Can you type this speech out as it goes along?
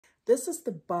This is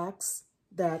the box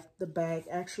that the bag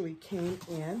actually came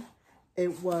in.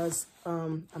 It was,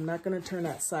 I'm not going to turn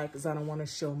that side because I don't want to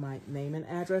show my name and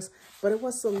address, but it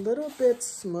was a little bit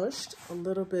smushed, a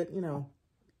little bit, you know,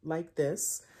 like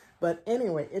this. But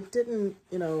anyway, it didn't,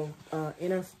 you know,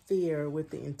 interfere with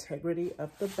the integrity of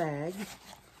the bag.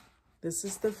 This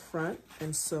is the front,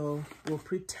 and so we'll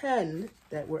pretend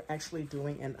that we're actually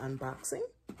doing an unboxing.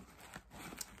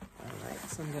 All right,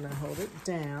 so I'm gonna hold it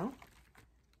down.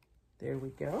 There we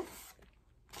go.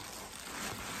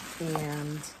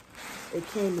 And it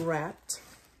came wrapped,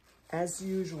 as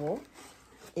usual,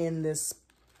 in this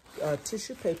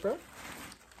tissue paper.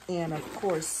 And of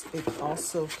course, it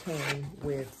also came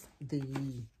with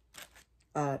the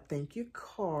thank you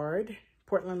card,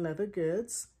 Portland Leather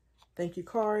Goods thank you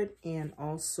card, and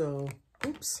also,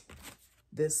 oops,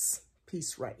 this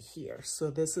piece right here.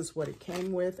 So this is what it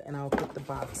came with, and I'll put the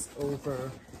box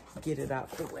over, get it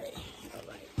out the way. All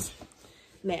right.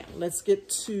 Now, let's get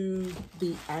to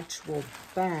the actual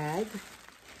bag.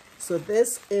 So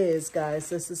this is, guys,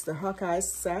 this is the Hawkeye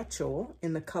Satchel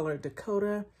in the color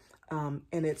Dakota. And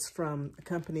it's from the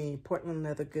company Portland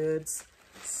Leather Goods.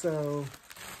 So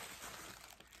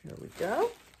here we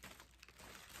go.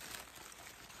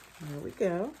 There we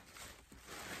go.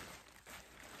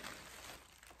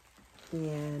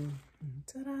 And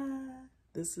ta-da!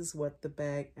 This is what the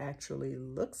bag actually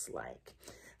looks like.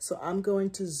 So I'm going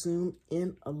to zoom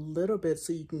in a little bit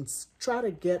so you can try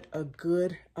to get a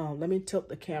good, let me tilt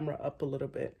the camera up a little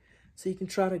bit, so you can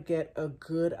try to get a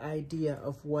good idea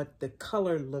of what the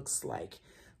color looks like.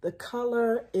 The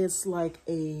color is like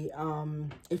a,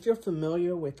 if you're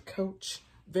familiar with Coach,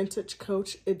 vintage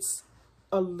Coach, it's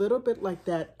a little bit like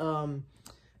that,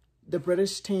 the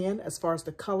British tan as far as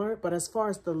the color, but as far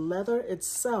as the leather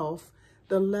itself,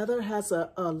 the leather has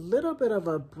a little bit of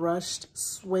a brushed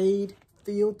suede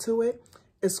feel to it.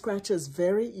 It scratches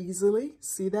very easily,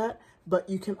 see that? But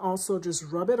you can also just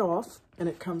rub it off and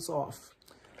it comes off.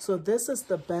 So this is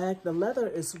the bag. The leather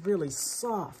is really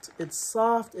soft. It's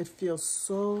soft. It feels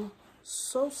so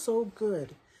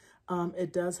good.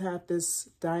 It does have this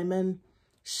diamond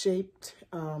shaped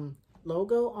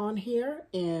logo on here,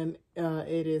 and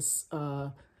it is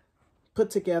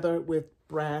put together with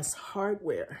brass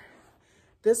hardware.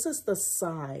 This is the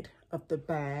side of the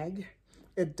bag.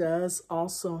 It does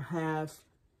also have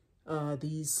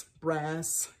these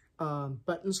brass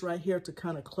buttons right here to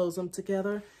kind of close them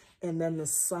together. And then the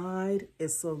side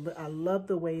is, I love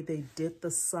the way they did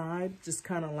the side, just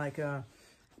kind of like a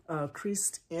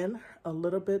creased in a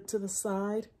little bit to the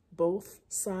side. Both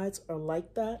sides are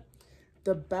like that.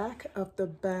 The back of the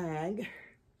bag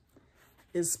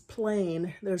is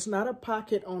plain. There's not a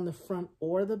pocket on the front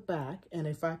or the back. And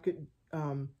if I could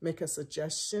make a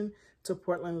suggestion to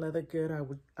Portland Leather Goods,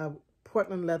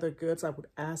 I would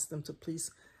ask them to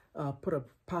please put a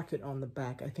pocket on the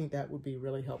back. I think that would be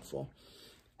really helpful.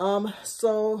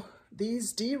 So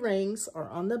these D-rings are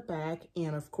on the back,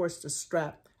 and of course the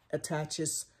strap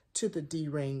attaches to the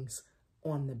D-rings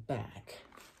on the back.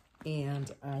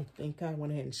 And I think I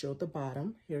went ahead and showed the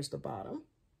bottom. Here's the bottom.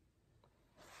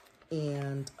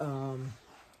 And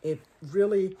it's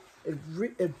very,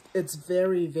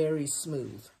 very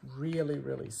smooth,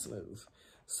 really smooth.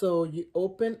 So you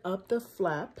open up the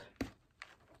flap,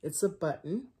 it's a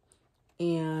button,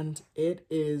 and it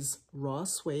is raw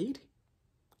suede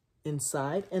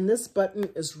inside. And this button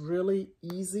is really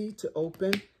easy to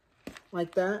open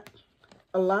like that.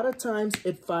 A lot of times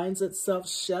it finds itself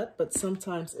shut, but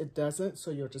sometimes it doesn't.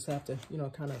 So you'll just have to, you know,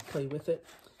 kind of play with it.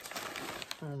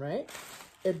 All right.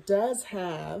 It does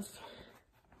have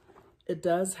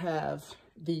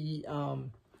the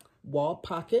wall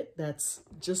pocket that's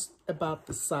just about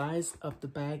the size of the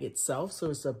bag itself. So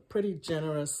it's a pretty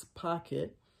generous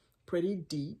pocket, pretty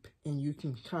deep, and you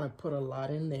can kind of put a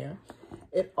lot in there.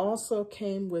 It also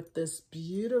came with this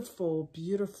beautiful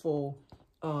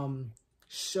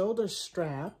shoulder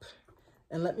strap.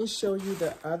 And let me show you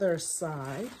the other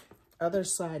side. Other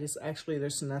side is actually,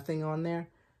 there's nothing on there.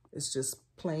 It's just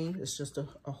plain, it's just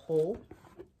a hole.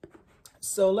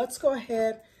 So let's go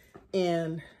ahead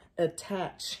and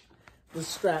attach the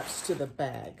straps to the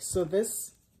bag. So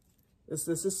this is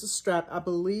the strap. I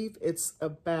believe it's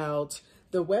about,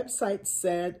 the website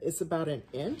said it's about 1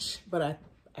 inch, but I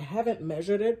haven't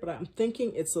measured it, but I'm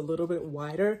thinking it's a little bit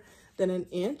wider than 1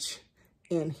 inch.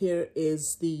 And here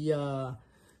is the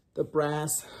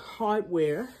brass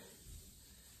hardware,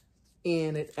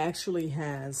 and it actually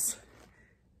has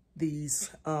these.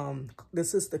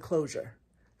 This is the closure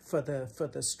for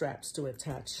the straps to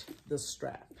attach the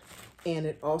strap, and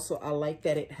it also, I like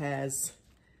that it has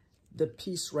the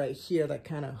piece right here that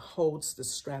kind of holds the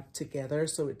strap together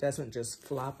so it doesn't just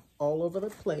flop all over the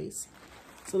place.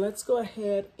 So let's go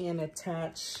ahead and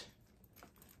attach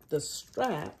the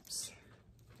straps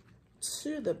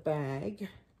to the bag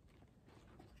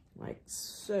like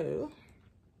so.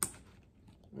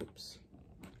 Oops.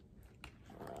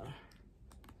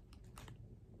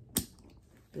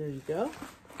 There you go.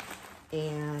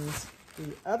 And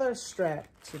the other strap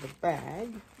to the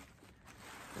bag,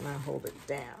 and I hold it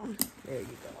down. There you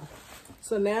go.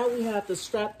 So now we have the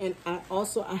strap, and I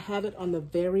have it on the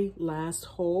very last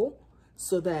hole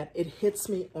so that it hits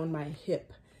me on my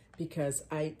hip, because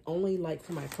I only like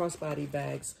for my crossbody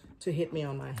bags to hit me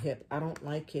on my hip. I don't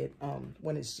like it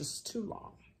when it's just too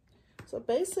long. So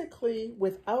basically,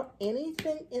 without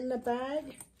anything in the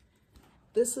bag,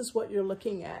 this is what you're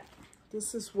looking at.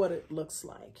 This is what it looks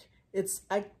like. It's,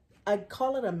 I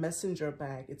call it a messenger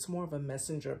bag. It's more of a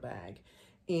messenger bag.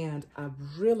 And I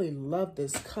really love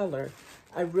this color.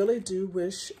 I really do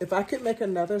wish, if I could make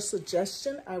another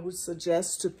suggestion, I would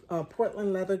suggest to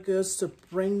Portland Leather Goods to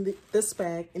bring this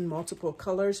bag in multiple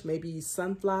colors, maybe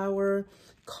sunflower,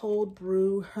 cold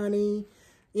brew, honey,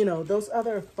 you know, those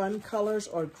other fun colors,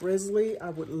 or grizzly. I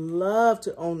would love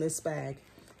to own this bag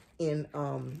in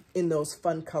those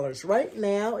fun colors. Right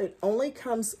now, it only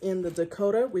comes in the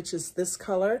Dakota, which is this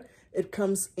color. It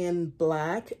comes in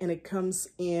black, and it comes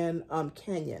in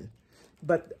Canyon.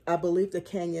 But I believe the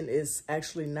Canyon is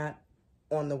actually not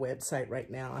on the website right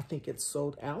now. I think it's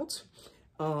sold out.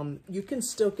 You can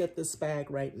still get this bag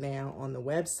right now on the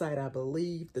website. I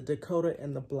believe the Dakota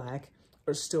and the black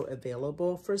are still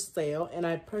available for sale. And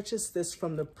I purchased this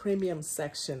from the premium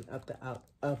section of the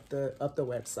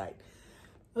website.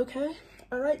 Okay,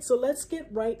 all right, so let's get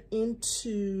right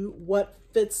into what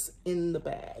fits in the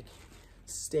bag.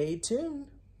 Stay tuned.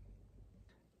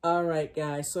 All right,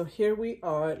 guys, so here we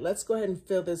are. Let's go ahead and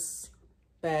fill this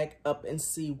bag up and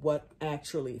see what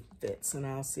actually fits. And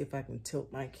I'll see if I can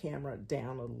tilt my camera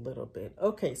down a little bit.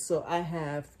 Okay, so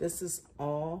this is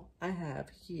all I have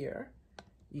here.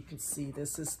 You can see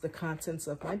this is the contents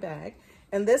of my bag.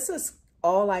 And this is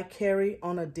all I carry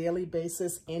on a daily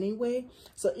basis anyway.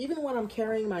 So even when I'm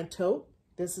carrying my tote,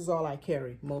 this is all I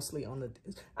carry mostly on the,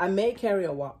 I may carry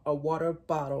a water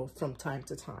bottle from time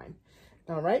to time.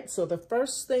 All right, so the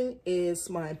first thing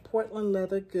is my Portland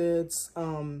Leather Goods.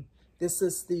 This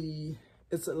is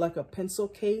it's like a pencil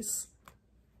case.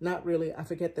 Not really, I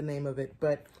forget the name of it,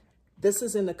 but this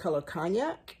is in the color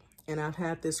Cognac, and I've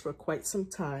had this for quite some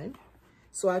time.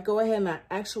 So I go ahead and I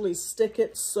actually stick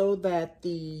it so that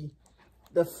the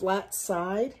flat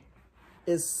side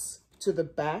is to the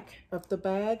back of the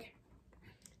bag.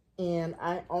 And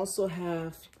I also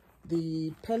have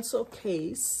the pencil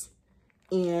case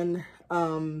in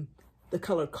the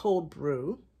color Cold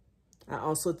Brew. I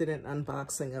also did an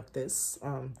unboxing of this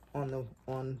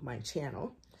on my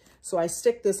channel. So I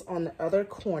stick this on the other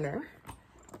corner,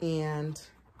 and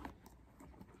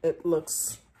it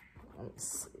looks, let me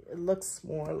see, it looks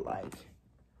more like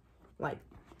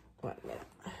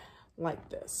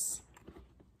this.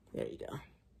 There you go.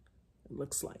 It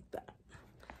looks like that.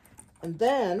 And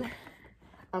then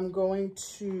I'm going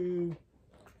to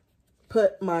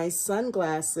put my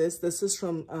sunglasses. This is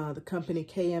from the company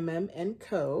KMM &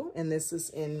 Co. And this is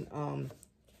in,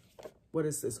 what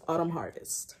is this? Autumn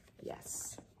Harvest.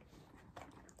 Yes.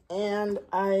 And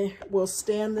I will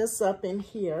stand this up in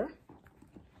here.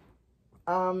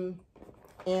 And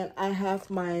I have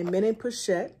my mini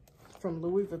pochette from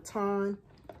Louis Vuitton.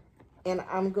 And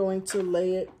I'm going to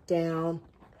lay it down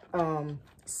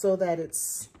so that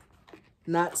it's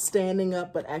not standing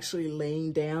up, but actually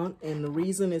laying down. And the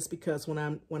reason is because when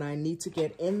I need to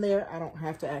get in there, I don't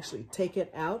have to actually take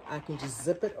it out. I can just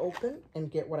zip it open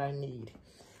and get what I need.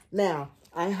 Now,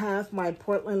 I have my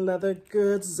Portland Leather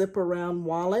Goods zip around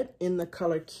wallet in the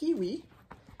color Kiwi.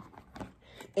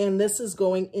 And this is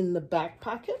going in the back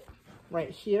pocket right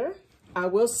here. I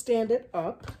will stand it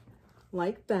up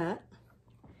like that.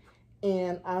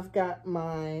 And I've got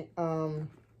my, I'll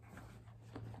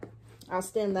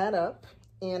stand that up,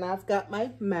 and I've got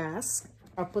my mask.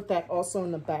 I'll put that also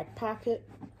in the back pocket.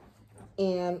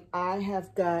 And I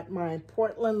have got my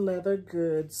Portland Leather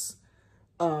Goods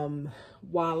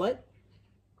wallet.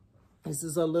 This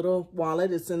is a little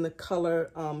wallet. It's in the color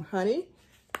Honey.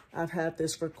 I've had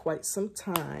this for quite some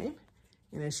time.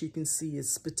 And as you can see,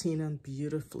 it's patinaed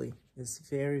beautifully. It's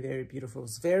very, very beautiful.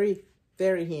 It's very,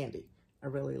 very handy. I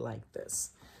really like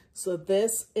this. So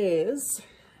this is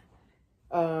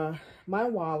my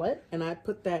wallet, and I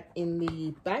put that in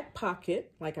the back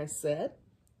pocket, like I said.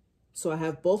 So I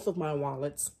have both of my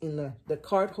wallets in the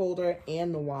card holder,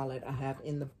 and the wallet I have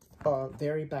in the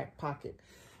very back pocket.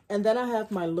 And then I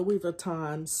have my Louis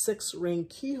Vuitton 6-ring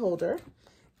key holder,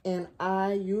 and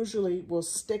I usually will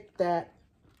stick that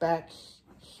back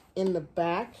in the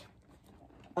back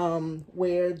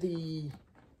where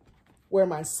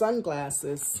my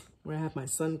sunglasses, where I have my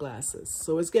sunglasses.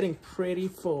 So it's getting pretty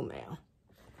full now.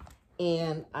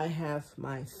 And I have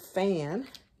my fan,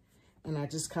 and I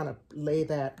just kind of lay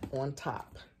that on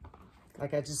top.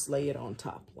 Like I just lay it on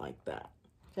top like that,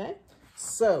 okay?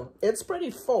 So it's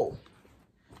pretty full.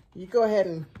 You go ahead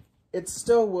and it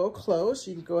still will close.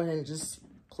 You can go ahead and just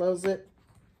close it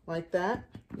like that.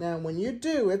 Now, when you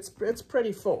do, it's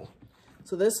pretty full.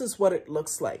 So this is what it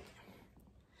looks like.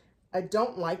 I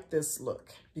don't like this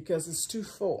look because it's too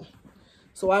full.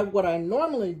 So what I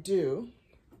normally do,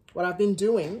 what I've been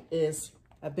doing is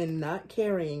I've been not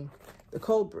carrying the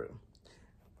cold brew.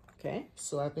 Okay,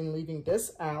 so I've been leaving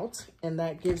this out, and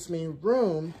that gives me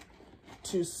room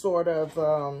to sort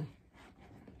of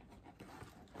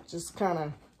just kind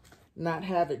of not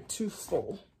have it too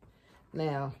full.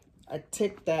 Now, I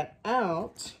take that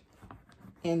out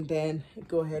and then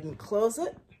go ahead and close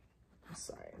it.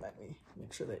 Sorry, let me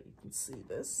make sure that you can see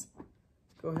this.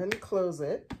 Go ahead and close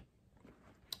it,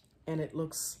 and it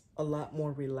looks a lot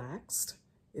more relaxed.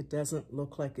 It doesn't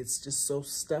look like it's just so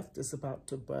stuffed it's about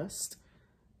to bust.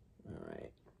 All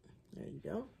right, there you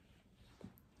go.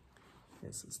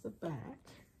 This is the back.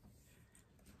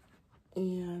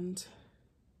 And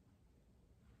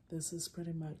this is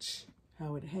pretty much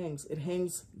how it hangs. It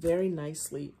hangs very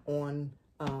nicely on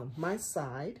my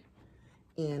side,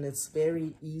 and it's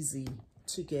very easy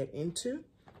to get into.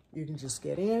 You can just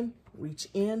get in, reach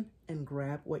in, and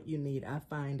grab what you need. I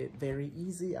find it very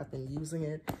easy. I've been using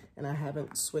it, and I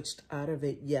haven't switched out of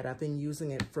it yet. I've been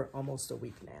using it for almost a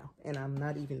week now, and I'm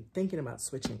not even thinking about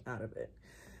switching out of it.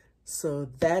 So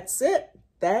that's it.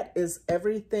 That is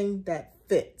everything that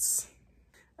fits.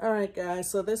 All right, guys,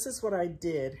 so this is what I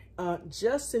did.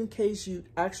 Just in case you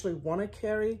actually want to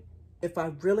carry, if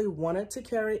I really wanted to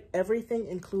carry everything,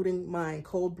 including my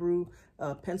cold brew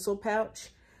pencil pouch,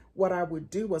 what I would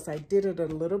do was I did it a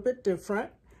little bit different.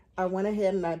 I went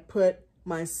ahead and I put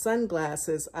my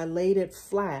sunglasses, I laid it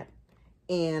flat,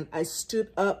 and I stood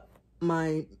up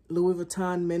my Louis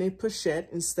Vuitton mini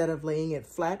pochette. Instead of laying it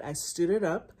flat, I stood it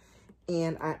up,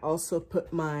 and I also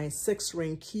put my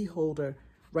 6-ring key holder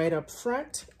right up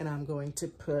front, and I'm going to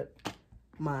put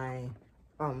my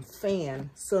fan.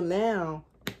 So now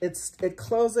it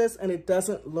closes, and it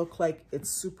doesn't look like it's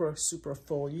super, super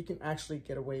full. You can actually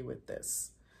get away with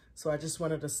this. So I just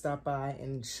wanted to stop by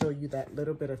and show you that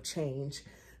little bit of change.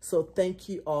 So thank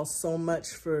you all so much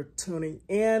for tuning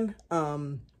in.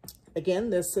 Again,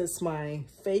 this is my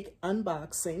fake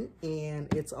unboxing,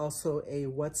 and it's also a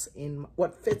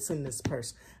what fits in this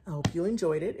purse. I hope you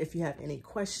enjoyed it. If you have any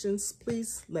questions,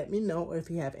 please let me know. If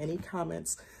you have any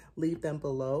comments, leave them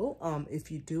below.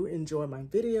 If you do enjoy my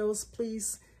videos,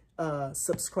 please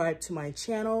subscribe to my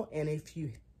channel. And if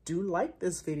you do like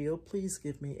this video, please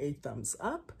give me a thumbs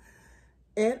up.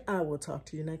 And I will talk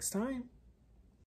to you next time.